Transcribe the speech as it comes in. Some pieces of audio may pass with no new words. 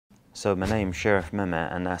So my name's Sheriff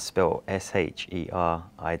Mehmet, and that's spelled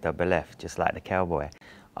S-H-E-R-I-F-F, just like the cowboy.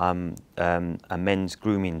 I'm a men's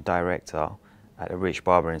grooming director at the British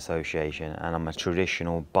Barbering Association, and I'm a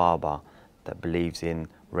traditional barber that believes in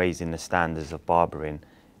raising the standards of barbering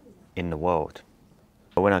in the world.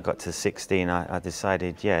 When I got to 16, I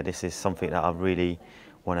decided, yeah, this is something that I really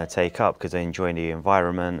want to take up because I enjoy the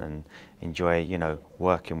environment and enjoy, you know,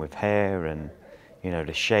 working with hair and, you know,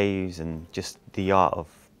 the shaves and just the art of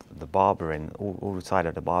the barbering. All the side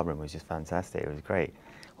of the barbering was just fantastic. It was great.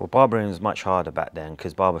 Well, barbering was much harder back then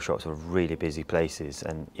because barbershops were really busy places,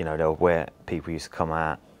 and you know, they were where people used to come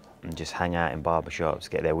out and just hang out in barbershops,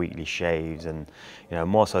 get their weekly shaves, and you know,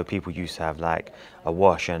 more so people used to have like a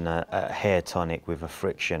wash and a hair tonic with a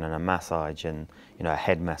friction and a massage and, you know, a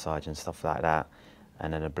head massage and stuff like that,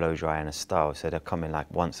 and then a blow dry and a style. So they'd come in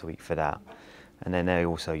like once a week for that. And then they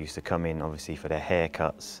also used to come in obviously for their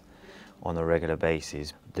haircuts on a regular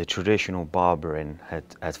basis. The traditional barbering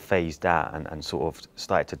had phased out and sort of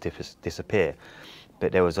started to disappear.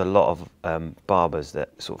 But there was a lot of barbers that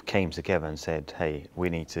sort of came together and said, hey, we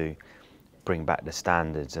need to bring back the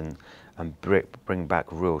standards and bring back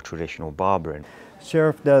real traditional barbering.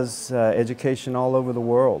 Sheriff does education all over the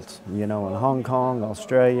world, you know, in Hong Kong,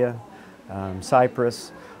 Australia,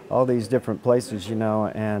 Cyprus, all these different places, you know,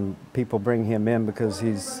 and people bring him in because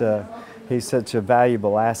he's such a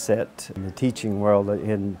valuable asset in the teaching world,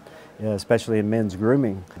 especially in men's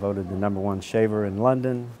grooming. Voted the #1 shaver in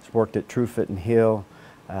London. He's worked at Truefoot and Hill.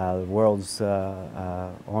 The world's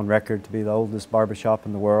on record to be the oldest barbershop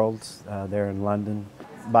in the world there in London.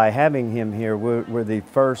 By having him here, we're the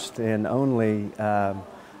first and only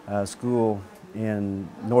school in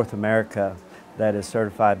North America that is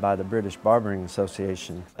certified by the British Barbering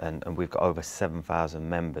Association. And we've got over 7,000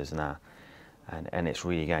 members now, and it's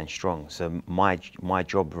really going strong. So my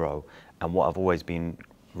job role and what I've always been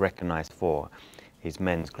recognised for is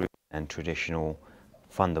men's grooming and traditional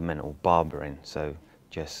fundamental barbering. So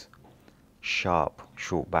just sharp,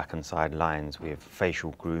 short back and side lines with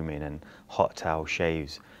facial grooming and hot towel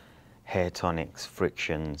shaves, hair tonics,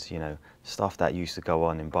 frictions, you know, stuff that used to go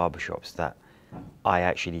on in barbershops that I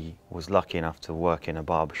actually was lucky enough to work in a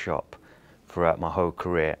barbershop throughout my whole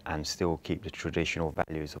career and still keep the traditional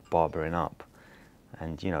values of barbering up.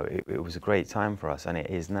 And you know, it was a great time for us, and it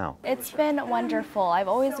is now. It's been wonderful. I've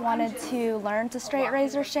always wanted to learn to straight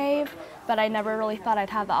razor shave, but I never really thought I'd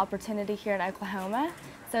have the opportunity here in Oklahoma.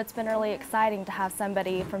 So it's been really exciting to have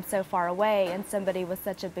somebody from so far away and somebody with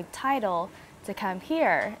such a big title to come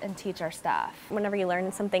here and teach our staff. Whenever you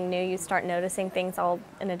learn something new, you start noticing things all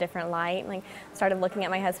in a different light. Like, started looking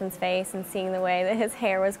at my husband's face and seeing the way that his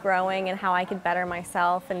hair was growing and how I could better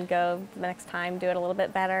myself and go the next time do it a little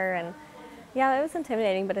bit better. And yeah, it was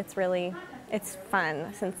intimidating, but it's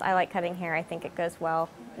fun. Since I like cutting hair, I think it goes well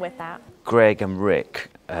with that. Greg and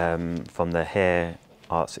Rick from the Hair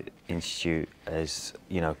Arts Institute has,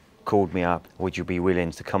 you know, called me up. Would you be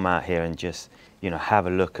willing to come out here and just, you know, have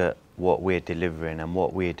a look at what we're delivering and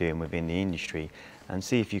what we're doing within the industry, and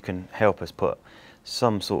see if you can help us put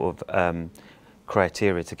some sort of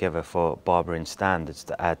criteria together for barbering standards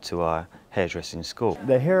to add to our hairdressing school.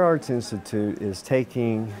 The Hair Arts Institute is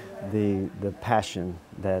taking the passion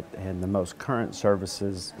that and the most current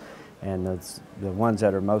services and the ones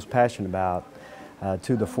that are most passionate about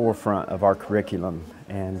to the forefront of our curriculum,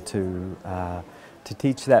 and to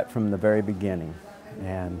teach that from the very beginning.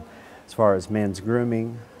 And as far as men's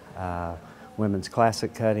grooming, women's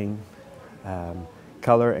classic cutting,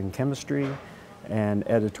 color and chemistry, and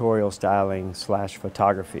editorial styling /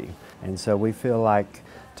 photography. And so we feel like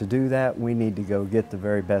to do that, we need to go get the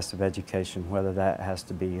very best of education, whether that has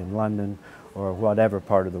to be in London or whatever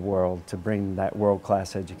part of the world, to bring that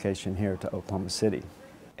world-class education here to Oklahoma City.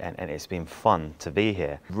 And it's been fun to be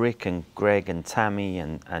here. Rick and Greg and Tammy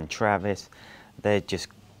and Travis, they're just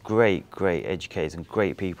great educators and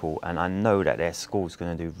great people, and I know that their school's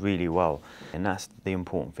going to do really well. And that's the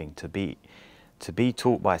important thing, to be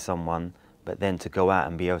taught by someone, but then to go out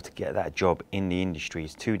and be able to get that job in the industry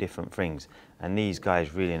is two different things. And these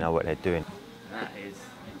guys really know what they're doing. That is